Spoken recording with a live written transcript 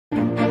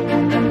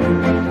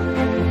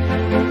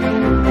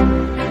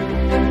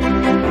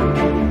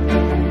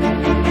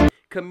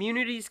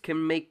Communities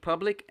can make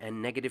public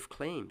and negative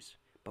claims,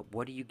 but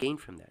what do you gain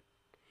from that?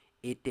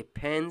 It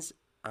depends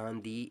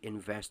on the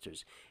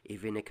investors.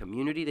 If in a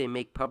community they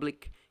make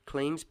public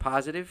claims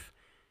positive,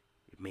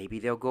 maybe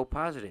they'll go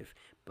positive.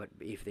 But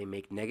if they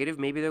make negative,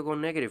 maybe they'll go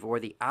negative, or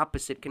the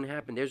opposite can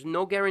happen. There's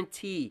no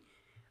guarantee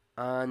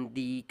on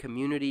the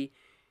community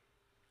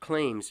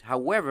claims.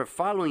 However,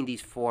 following these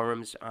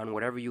forums on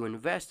whatever you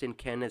invest in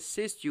can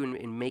assist you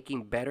in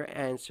making better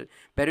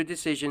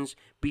decisions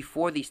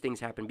before these things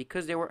happen,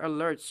 because there were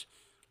alerts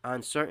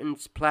on certain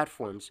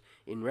platforms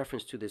in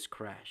reference to this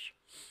crash.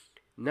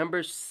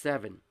 Number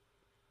 7.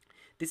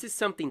 This is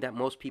something that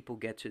most people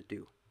forget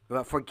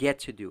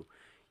to do.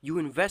 You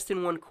invest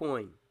in one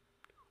coin.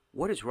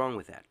 What is wrong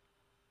with that?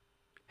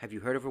 Have you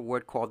heard of a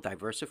word called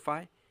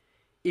diversify?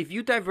 If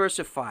you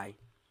diversify,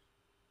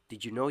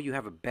 did you know you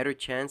have a better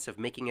chance of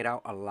making it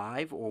out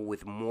alive or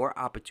with more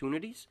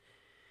opportunities?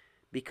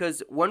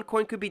 Because one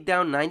coin could be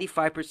down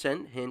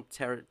 95%, hint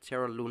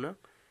Terra Luna,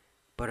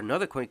 but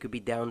another coin could be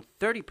down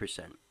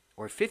 30%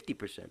 or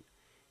 50%.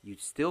 You'd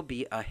still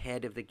be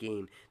ahead of the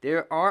game.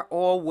 There are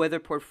all-weather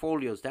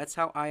portfolios. That's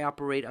how I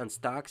operate on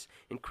stocks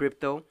and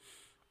crypto,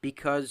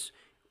 because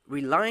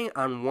relying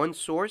on one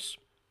source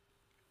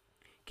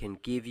can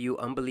give you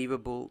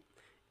unbelievable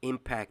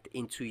impact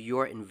into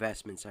your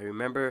investments. I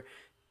remember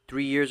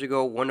 3 years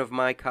ago, one of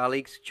my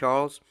colleagues,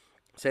 Charles,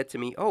 said to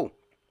me, "Oh,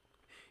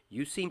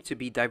 you seem to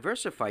be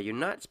diversified. You're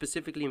not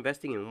specifically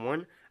investing in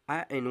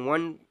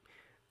one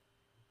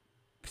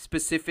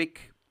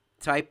specific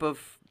type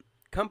of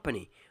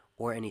company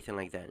or anything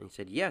like that." And he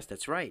said, "Yes,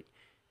 that's right."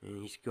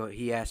 And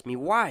he asked me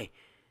why.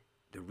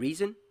 The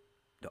reason?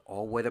 The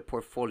all-weather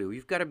portfolio.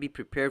 You've got to be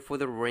prepared for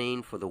the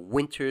rain, for the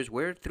winters.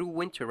 We're through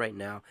winter right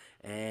now,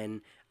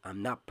 and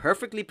I'm not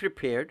perfectly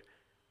prepared,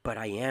 but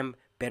I am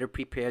better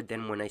prepared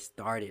than when I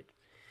started.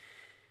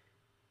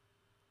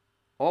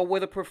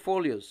 All-weather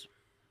portfolios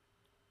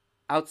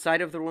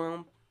outside of the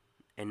realm,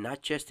 and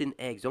not just in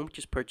eggs. Don't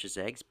just purchase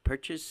eggs.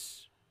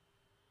 Purchase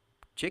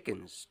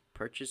chickens,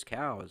 purchase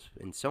cows,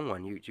 and so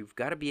on. You've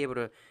got to be able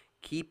to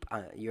keep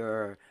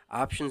your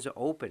options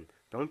open.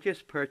 Don't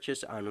just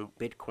purchase on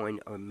Bitcoin,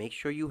 or make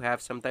sure you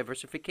have some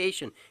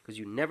diversification, because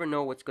you never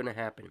know what's going to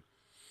happen.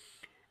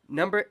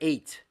 Number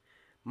 8,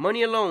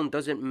 money alone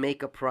doesn't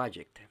make a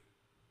project.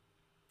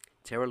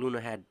 Terra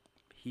Luna had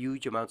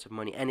huge amounts of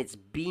money, and it's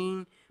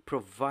being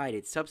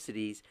provided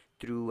subsidies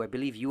through, I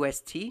believe,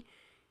 UST.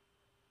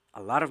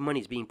 A lot of money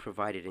is being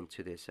provided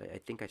into this. I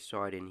think I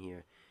saw it in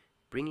here.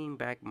 Bringing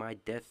back my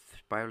death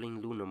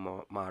spiraling Luna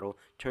model.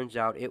 Turns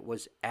out it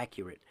was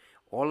accurate.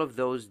 All of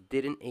those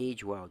didn't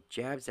age well.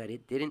 Jabs at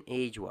it didn't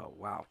age well.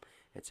 Wow,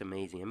 that's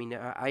amazing. I mean,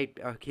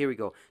 here we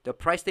go. The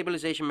price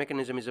stabilization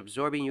mechanism is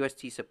absorbing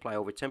UST supply,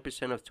 over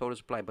 10% of total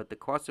supply, but the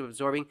cost of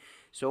absorbing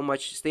so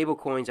much stable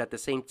coins at the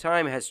same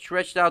time has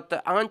stretched out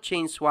the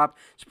on-chain swap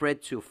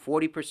spread to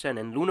 40%,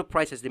 and Luna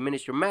price has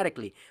diminished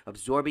dramatically,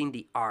 absorbing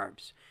the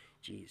ARBs.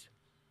 Jeez.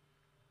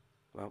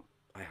 Well,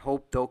 I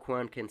hope Do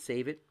Kwon can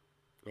save it.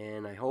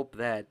 And I hope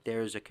that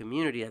there's a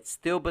community that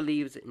still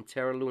believes in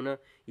Terra Luna,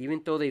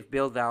 even though they've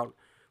bailed out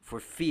for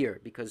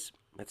fear, because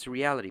that's the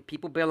reality.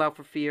 People bail out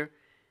for fear,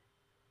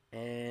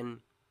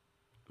 and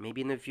maybe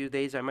in a few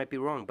days I might be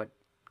wrong, but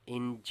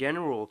in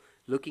general,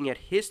 looking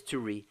at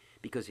history,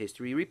 because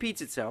history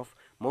repeats itself,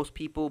 most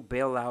people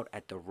bail out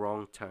at the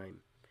wrong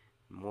time.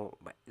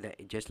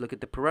 Just look at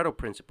the Pareto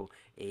principle,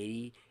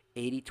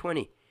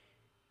 80-20.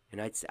 And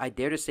I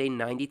dare to say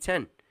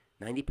 90-10.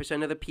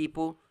 90% of the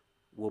people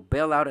will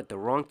bail out at the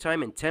wrong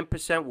time, and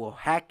 10% will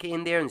hack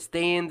in there and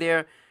stay in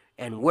there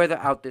and weather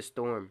out this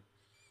storm.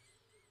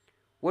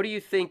 What do you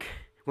think?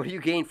 What do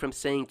you gain from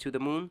saying to the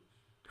moon?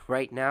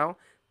 Right now,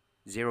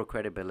 zero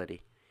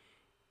credibility.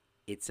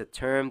 It's a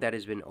term that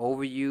has been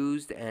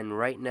overused, and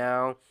right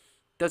now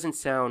doesn't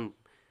sound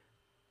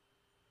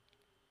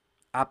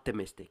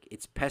optimistic.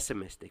 It's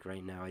pessimistic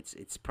right now.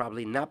 It's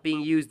probably not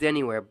being used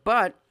anywhere,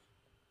 but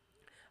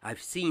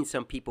I've seen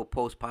some people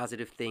post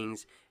positive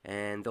things,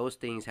 and those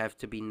things have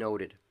to be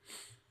noted.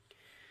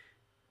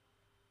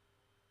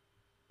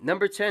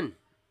 Number 10.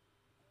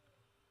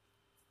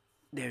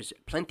 There's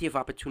plenty of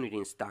opportunity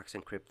in stocks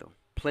and crypto.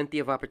 Plenty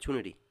of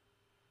opportunity.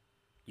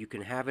 You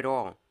can have it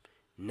all.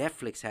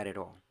 Netflix had it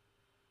all.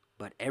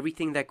 But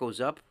everything that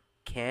goes up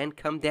can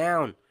come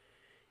down.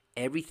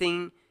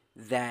 Everything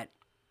that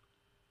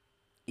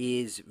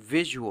is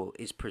visual,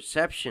 is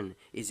perception,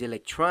 is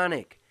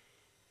electronic,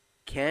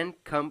 can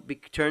be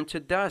turned to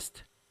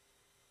dust,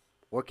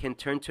 or can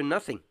turn to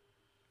nothing.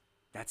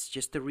 That's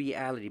just the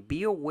reality.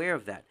 Be aware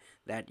of that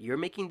you're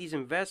making these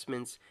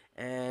investments,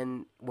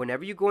 and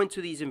whenever you go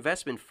into these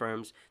investment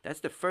firms, that's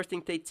the first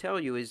thing they tell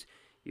you is,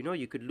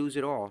 you could lose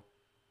it all.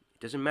 It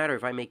doesn't matter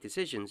if I make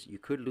decisions, you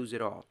could lose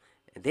it all.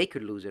 And they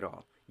could lose it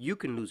all. You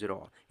can lose it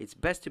all. It's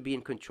best to be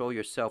in control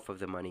yourself of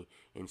the money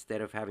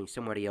instead of having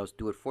somebody else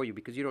do it for you,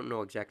 because you don't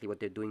know exactly what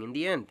they're doing in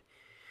the end.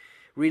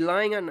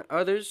 Relying on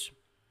others,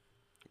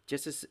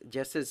 just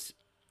as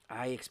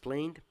I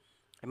explained,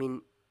 I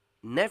mean,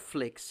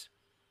 Netflix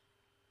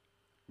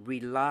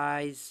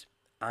relies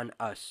on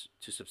us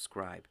to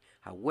subscribe.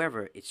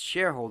 However, its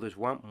shareholders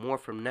want more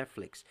from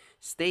Netflix,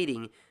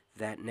 stating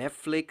that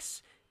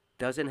Netflix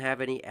doesn't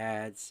have any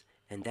ads,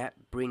 and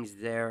that brings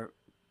that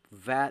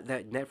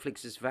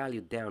Netflix's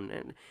value down.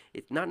 And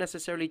it's not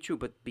necessarily true,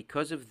 but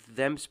because of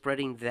them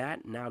spreading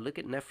that, now look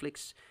at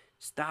Netflix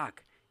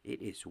stock.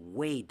 It is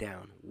way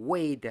down,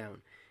 way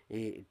down.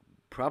 It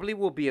probably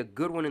will be a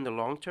good one in the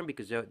long term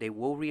because they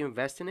will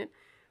reinvest in it,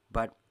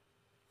 but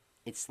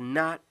it's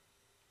not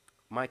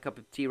my cup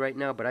of tea right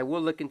now. But I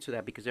will look into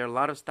that because there are a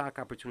lot of stock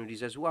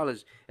opportunities as well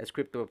as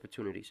crypto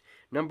opportunities.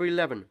 Number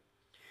 11.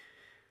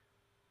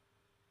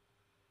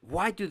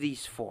 Why do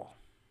these fall?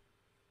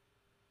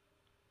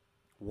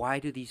 Why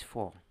do these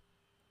fall?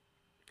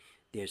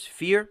 There's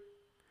fear,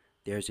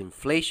 there's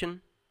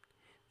inflation,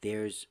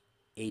 there's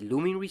a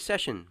looming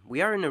recession.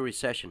 We are in a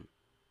recession.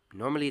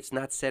 Normally it's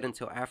not said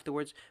until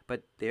afterwards,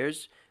 but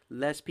there's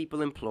less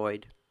people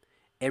employed.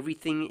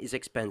 Everything is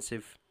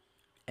expensive,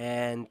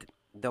 and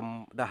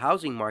the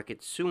housing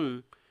market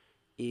soon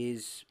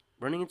is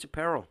running into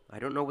peril. I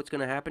don't know what's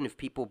going to happen if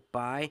people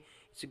buy.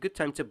 It's a good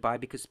time to buy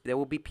because there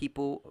will be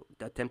people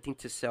attempting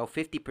to sell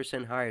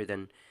 50% higher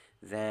than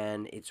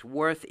it's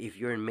worth if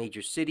you're in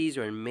major cities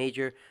or in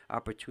major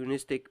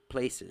opportunistic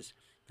places.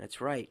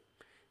 That's right.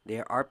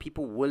 There are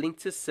people willing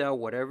to sell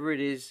whatever it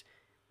is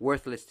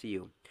worthless to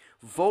you.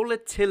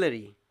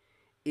 Volatility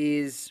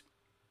is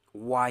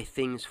why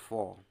things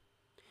fall.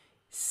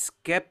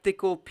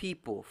 Skeptical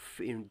people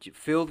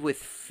filled with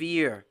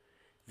fear,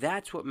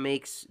 that's what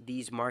makes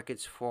these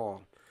markets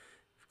fall.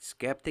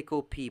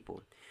 Skeptical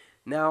people.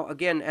 Now,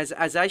 again,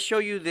 as I show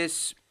you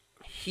this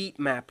heat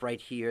map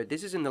right here,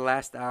 this is in the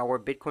last hour.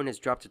 Bitcoin has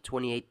dropped to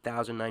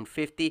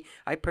 28,950.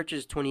 I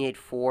purchased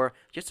 28.4,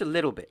 just a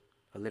little bit,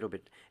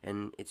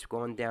 and it's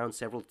gone down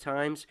several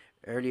times.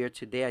 Earlier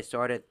today, I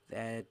started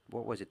at,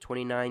 what was it,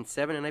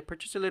 29.7, and I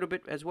purchased a little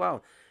bit as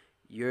well.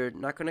 You're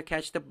not going to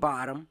catch the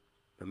bottom,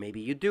 but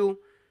maybe you do.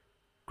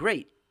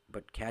 Great,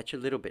 but catch a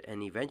little bit,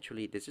 and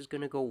eventually this is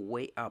going to go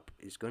way up.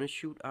 It's going to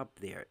shoot up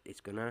there.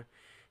 It's going to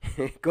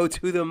go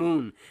to the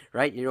moon,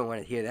 right? You don't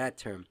want to hear that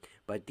term.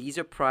 But these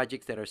are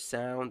projects that are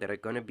sound, that are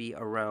going to be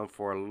around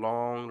for a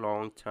long,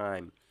 long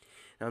time.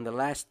 Now, in the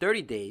last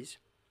 30 days,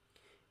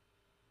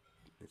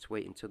 let's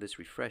wait until this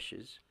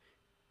refreshes.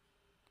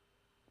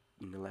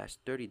 In the last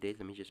 30 days,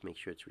 let me just make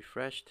sure it's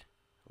refreshed.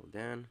 Hold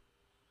on.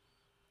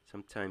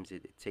 Sometimes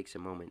it takes a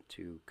moment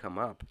to come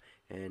up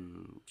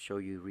and show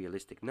you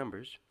realistic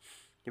numbers.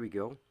 Here we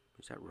go.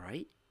 Is that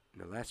right? In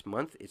the last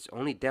month, it's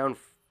only down.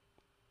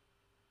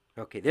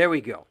 Okay, there we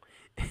go.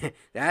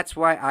 That's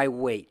why I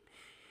wait.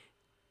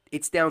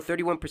 It's down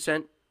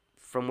 31%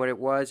 from what it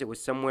was. It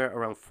was somewhere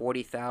around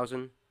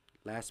 40,000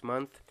 last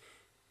month.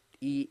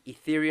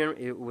 Ethereum,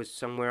 it was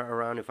somewhere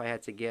around, if I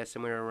had to guess,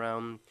 somewhere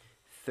around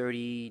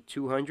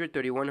 3,200,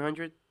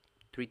 3,100,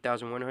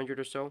 3,100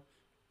 or so.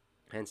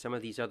 And some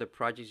of these other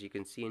projects you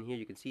can see in here,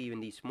 you can see even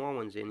these small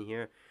ones in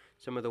here.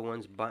 Some of the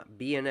ones,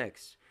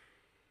 BNX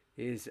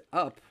is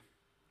up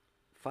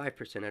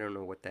 5%. I don't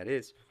know what that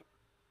is.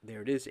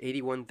 There it is,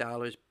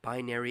 $81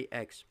 binary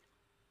X.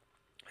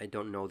 I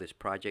don't know this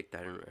project.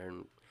 I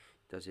don't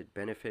does it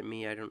benefit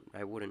me?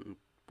 I wouldn't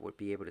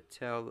be able to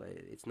tell.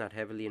 It's not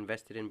heavily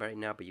invested in right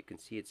now, but you can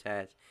see it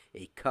has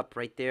a cup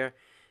right there,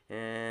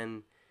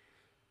 and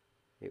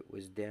it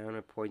was down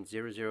at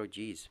 0.00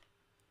 G's.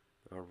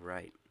 All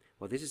right.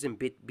 Well, this is in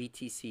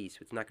BTC, so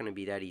it's not going to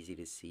be that easy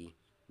to see,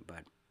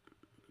 but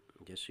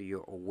just so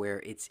you're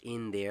aware, it's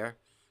in there.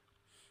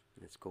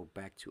 Let's go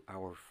back to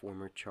our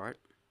former chart.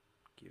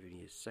 Give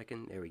it a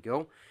second. There we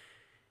go.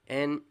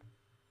 And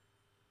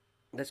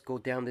let's go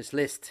down this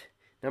list.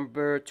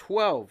 Number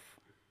 12.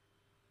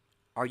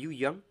 Are you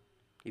young?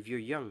 If you're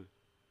young,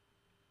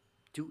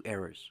 do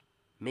errors.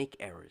 Make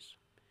errors.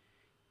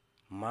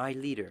 My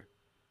leader,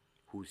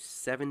 who's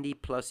 70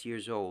 plus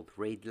years old,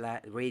 Ray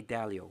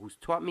Dalio, who's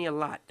taught me a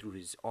lot through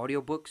his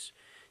audiobooks,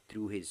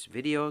 through his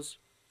videos.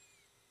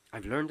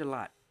 I've learned a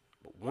lot.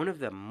 But one of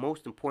the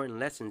most important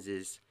lessons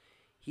is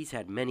he's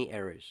had many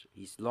errors.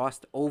 He's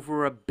lost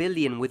over $1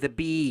 billion with a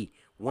B.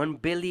 1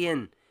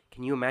 billion.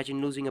 Can you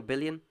imagine losing $1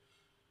 billion?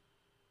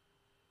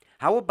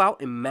 How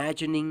about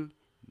imagining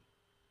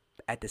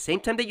at the same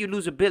time that you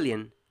lose $1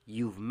 billion,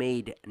 you've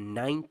made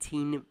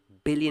 19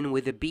 billion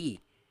with a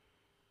B?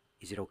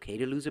 Is it okay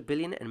to lose $1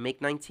 billion and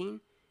make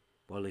 19?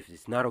 Well, if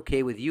it's not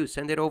okay with you,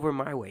 send it over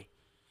my way.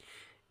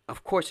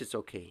 Of course it's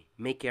okay.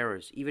 Make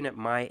errors. Even at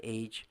my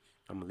age,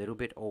 I'm a little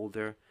bit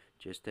older,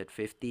 just at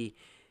 50.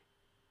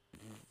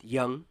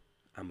 Young.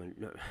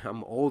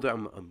 I'm older.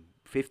 I'm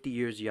 50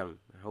 years young.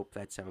 I hope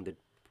that sounded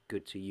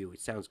good to you. It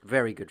sounds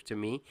very good to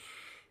me.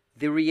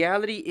 The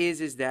reality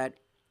is that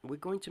we're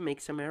going to make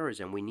some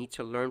errors, and we need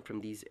to learn from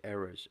these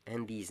errors.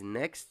 And these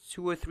next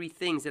 2 or 3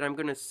 things that I'm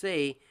going to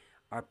say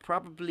are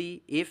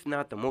probably, if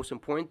not the most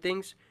important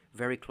things,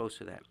 very close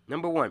to that.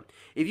 Number 1,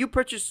 if you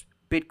purchase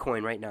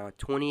Bitcoin right now at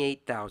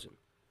 28,000,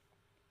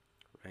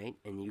 right,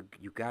 and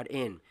you got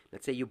in,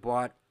 let's say you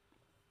bought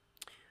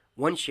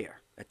 1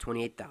 share at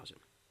 28,000,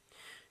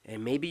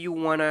 and maybe you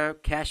want to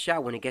cash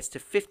out when it gets to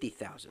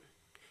 50,000.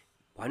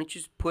 Why don't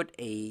you just put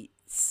a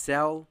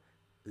sell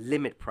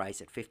limit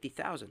price at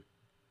 50,000.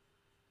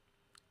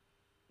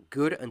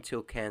 Good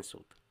until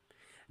canceled.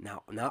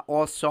 Now, not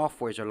all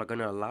softwares are going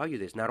to allow you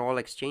this. Not all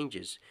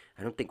exchanges.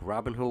 I don't think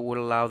Robinhood would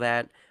allow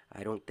that.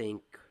 I don't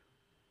think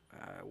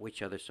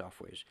which other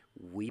softwares.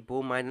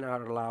 Webull might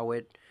not allow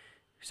it.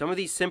 Some of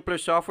these simpler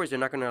softwares, they're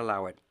not going to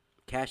allow it.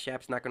 Cash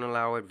App's not going to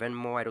allow it.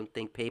 Venmo, I don't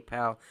think.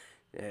 PayPal.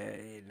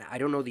 I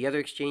don't know the other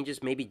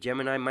exchanges. Maybe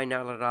Gemini might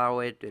not allow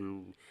it.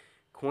 And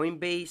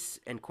Coinbase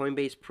and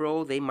Coinbase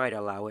Pro, they might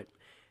allow it.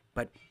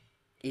 But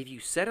if you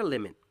set a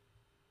limit,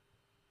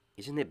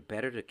 isn't it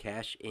better to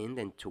cash in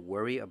than to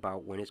worry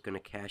about when it's going to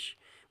cash,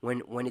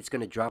 when it's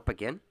going to drop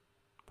again?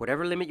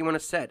 Whatever limit you want to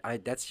set.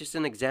 That's just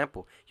an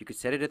example. You could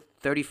set it at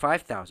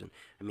 35,000.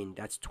 I mean,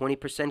 that's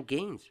 20%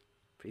 gains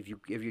if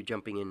you're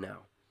jumping in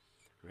now,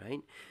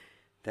 right?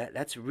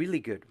 That's really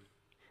good.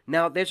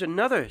 Now, there's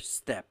another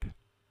step.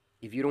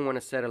 If you don't want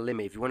to set a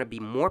limit, if you want to be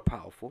more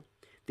powerful,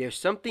 there's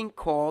something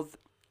called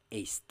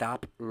a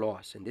stop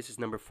loss, and this is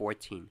number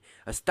 14.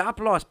 A stop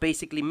loss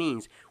basically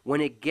means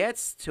when it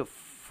gets to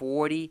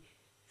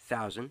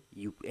 40,000,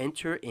 you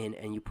enter in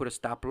and you put a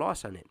stop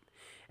loss on it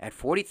at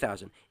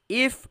 40,000.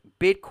 If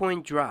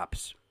Bitcoin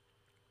drops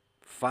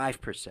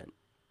 5%,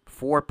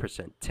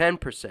 4%,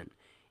 10%,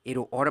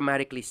 it'll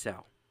automatically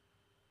sell.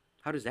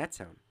 How does that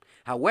sound?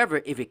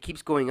 However, if it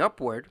keeps going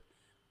upward,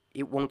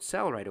 it won't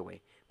sell right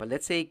away. But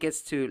let's say it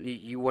gets to,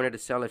 you wanted to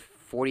sell at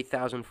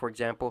 40,000, for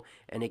example,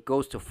 and it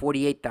goes to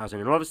 48,000,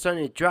 and all of a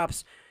sudden it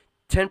drops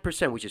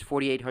 10%, which is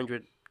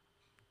 4,800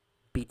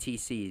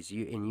 BTCs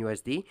in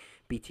USD.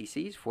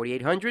 BTCs,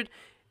 4,800.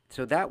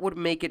 So that would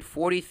make it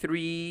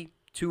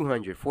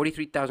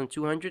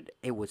 43,200.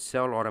 It would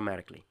sell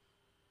automatically.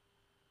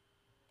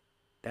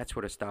 That's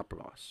what a stop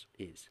loss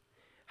is.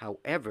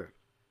 However,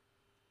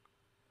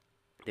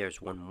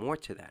 there's one more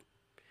to that.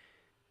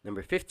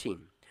 Number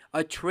 15,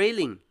 a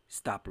trailing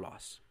stop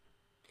loss.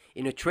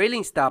 In a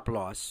trailing stop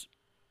loss,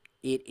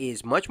 it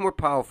is much more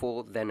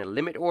powerful than a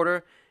limit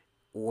order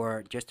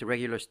or just a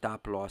regular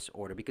stop loss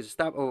order, because a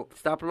stop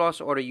loss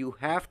order, you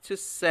have to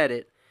set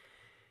it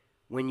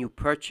when you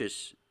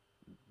purchase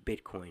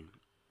Bitcoin.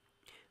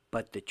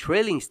 But the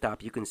trailing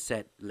stop you can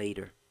set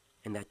later,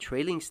 and that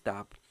trailing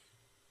stop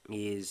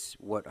is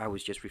what I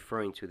was just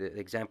referring to, the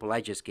example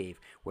I just gave,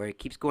 where it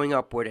keeps going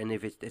upward, and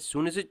if as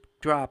soon as it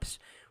drops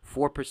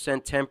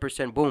 4%,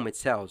 10%, boom, it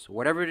sells.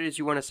 Whatever it is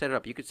you want to set it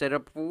up, you could set it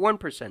up for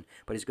 1%,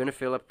 but it's going to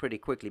fill up pretty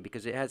quickly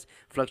because it has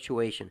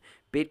fluctuation.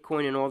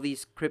 Bitcoin and all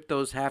these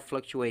cryptos have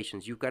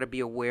fluctuations. You've got to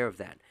be aware of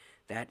that.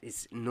 That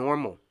is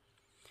normal.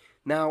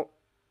 Now,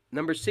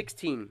 number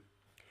 16,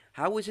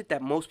 how is it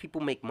that most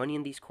people make money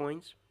in these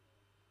coins?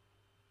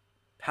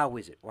 How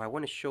is it? Well, I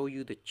want to show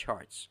you the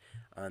charts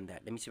on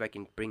that. Let me see if I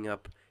can bring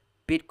up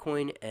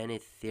Bitcoin and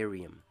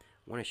Ethereum.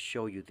 I want to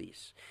show you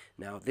these.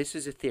 Now, this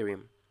is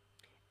Ethereum,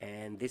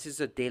 and this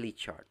is a daily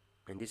chart,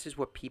 and this is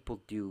what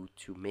people do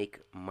to make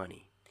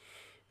money.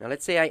 Now,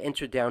 let's say I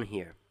enter down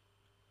here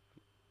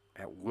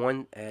at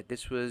one.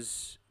 This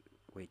is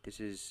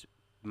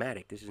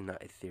Matic. This is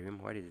not Ethereum.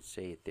 Why did it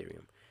say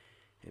Ethereum?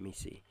 Let me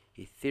see.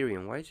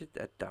 Ethereum. Why is it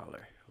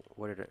 $1?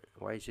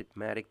 Why is it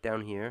Matic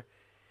down here?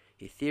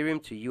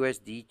 Ethereum to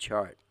USD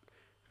chart.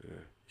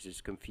 This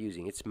is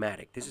confusing. It's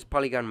Matic. This is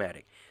Polygon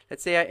Matic.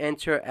 Let's say I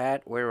enter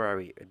at, where are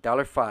we?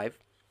 $1.05.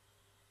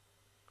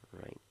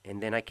 Right.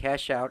 And then I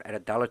cash out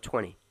at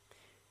 $1.20.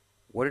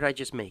 What did I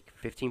just make?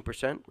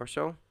 15% or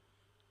so?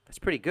 That's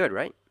pretty good,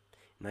 right?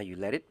 Now you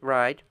let it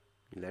ride.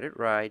 You let it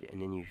ride,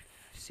 and then you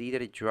see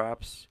that it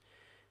drops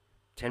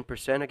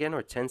 10% again,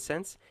 or 10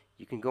 cents.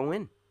 You can go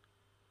in.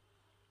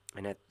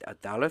 And at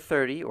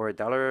 $1.30 or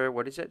 $1,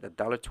 what is it?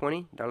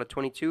 $1.20,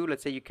 $1.22.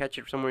 Let's say you catch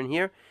it somewhere in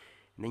here,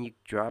 and then you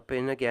drop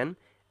in again,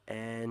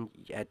 and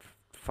at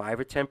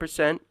 5 or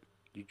 10%,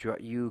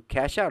 you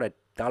cash out at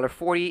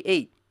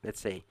 $1.48.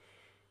 Let's say.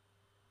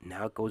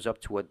 Now it goes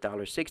up to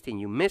 $1.60. And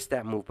you missed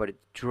that move, but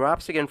it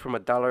drops again from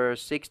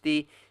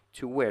 $1.60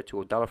 to where? To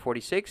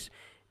 $1.46.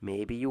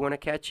 Maybe you want to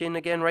catch in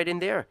again right in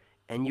there,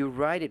 and you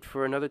ride it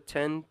for another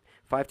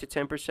 5 to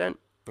 10%,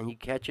 and you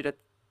catch it at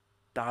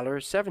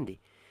 $1.70.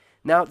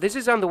 Now, this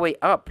is on the way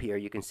up here.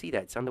 You can see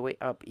that. It's on the way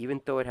up,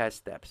 even though it has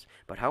steps.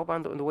 But how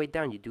about on the way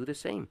down? You do the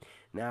same.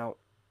 Now,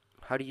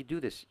 how do you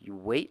do this? You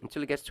wait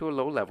until it gets to a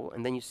low level,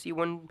 and then you see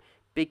one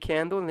big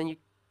candle, and then you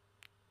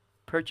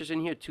purchase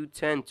in here,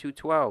 210,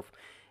 212.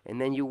 And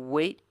then you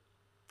wait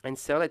and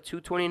sell at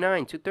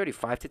 229, 230,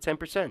 5 to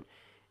 10%.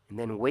 And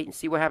then wait and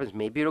see what happens.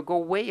 Maybe it'll go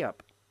way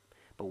up.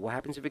 But what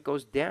happens if it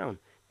goes down?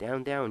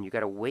 Down, down. You got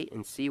to wait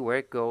and see where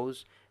it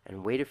goes,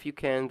 and wait a few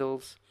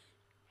candles.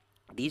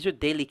 These are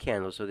daily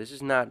candles, so this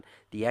is not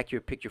the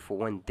accurate picture for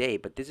one day,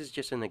 but this is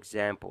just an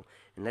example.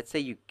 And let's say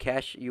you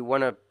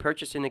want to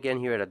purchase in again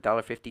here at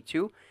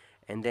 $1.52,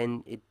 and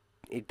then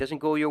it doesn't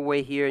go your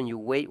way here, and you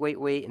wait,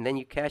 and then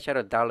you cash out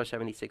at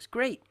 $1.76.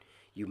 Great.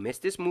 You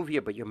missed this move here,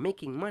 but you're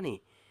making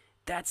money.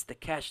 That's the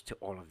catch to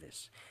all of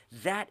this.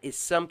 That is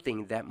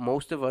something that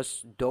most of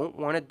us don't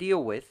want to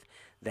deal with,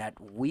 that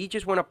we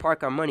just want to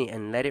park our money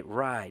and let it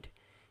ride.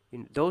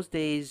 Those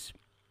days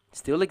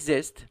still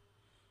exist.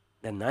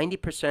 The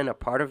 90% are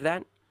part of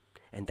that,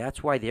 And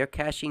that's why they're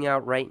cashing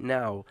out right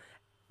now,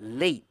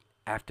 late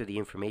after the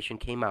information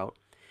came out,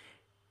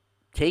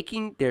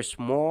 taking their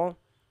small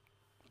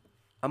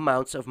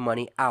amounts of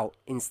money out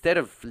instead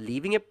of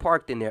leaving it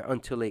parked in there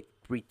until it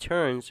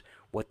returns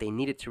what they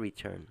needed to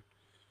return.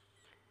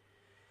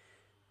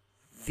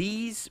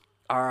 These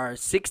are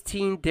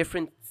 16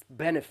 different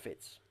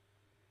benefits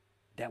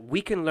that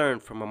we can learn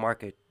from a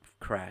market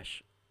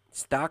crash.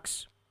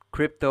 Stocks,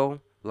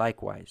 crypto,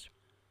 likewise.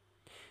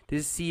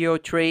 This is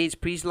CeoTrades.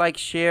 Please like,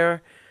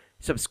 share,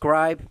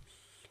 subscribe.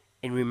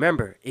 And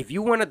remember, if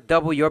you want to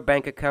double your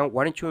bank account,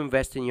 why don't you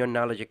invest in your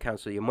knowledge account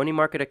so your money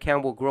market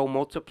account will grow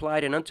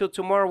multiplied. And until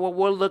tomorrow,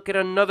 we'll look at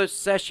another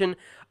session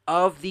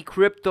of the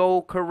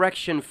crypto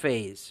correction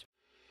phase.